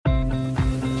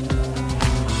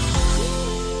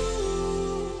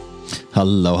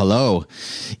Hello, hello.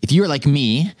 If you're like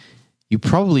me, you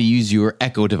probably use your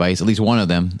Echo device, at least one of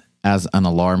them, as an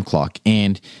alarm clock.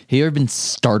 And have you ever been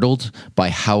startled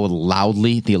by how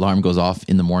loudly the alarm goes off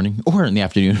in the morning or in the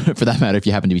afternoon, for that matter, if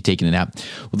you happen to be taking a nap?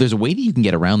 Well, there's a way that you can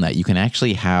get around that. You can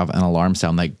actually have an alarm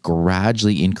sound that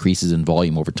gradually increases in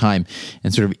volume over time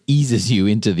and sort of eases you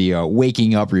into the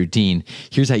waking up routine.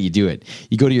 Here's how you do it.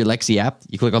 You go to your Lexi app,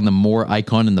 you click on the More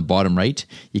icon in the bottom right,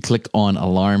 you click on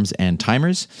Alarms and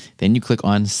Timers, then you click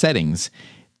on Settings.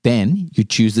 Then you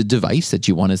choose the device that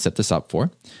you want to set this up for.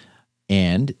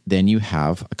 And then you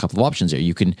have a couple of options there.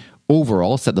 You can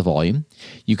overall set the volume.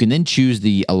 You can then choose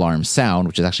the alarm sound,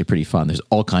 which is actually pretty fun. There's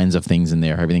all kinds of things in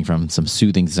there, everything from some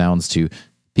soothing sounds to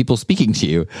people speaking to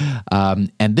you. And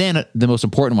then the most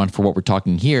important one for what we're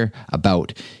talking here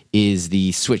about is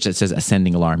the switch that says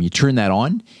ascending alarm. You turn that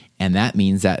on, and that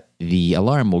means that the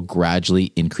alarm will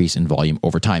gradually increase in volume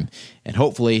over time. And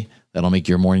hopefully that'll make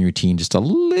your morning routine just a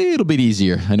little bit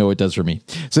easier. I know it does for me.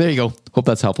 So there you go. Hope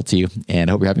that's helpful to you, and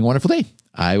I hope you're having a wonderful day.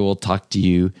 I will talk to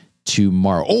you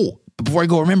tomorrow. Oh, but before I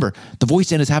go, remember, the Voice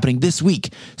Den is happening this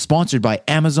week, sponsored by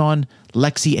Amazon,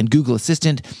 Lexi, and Google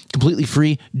Assistant, completely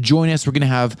free. Join us. We're going to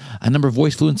have a number of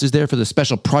voice fluencers there for the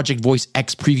special Project Voice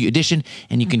X Preview Edition,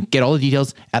 and you can get all the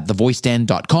details at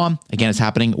thevoiceden.com. Again, it's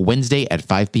happening Wednesday at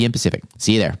 5 p.m. Pacific.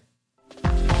 See you there.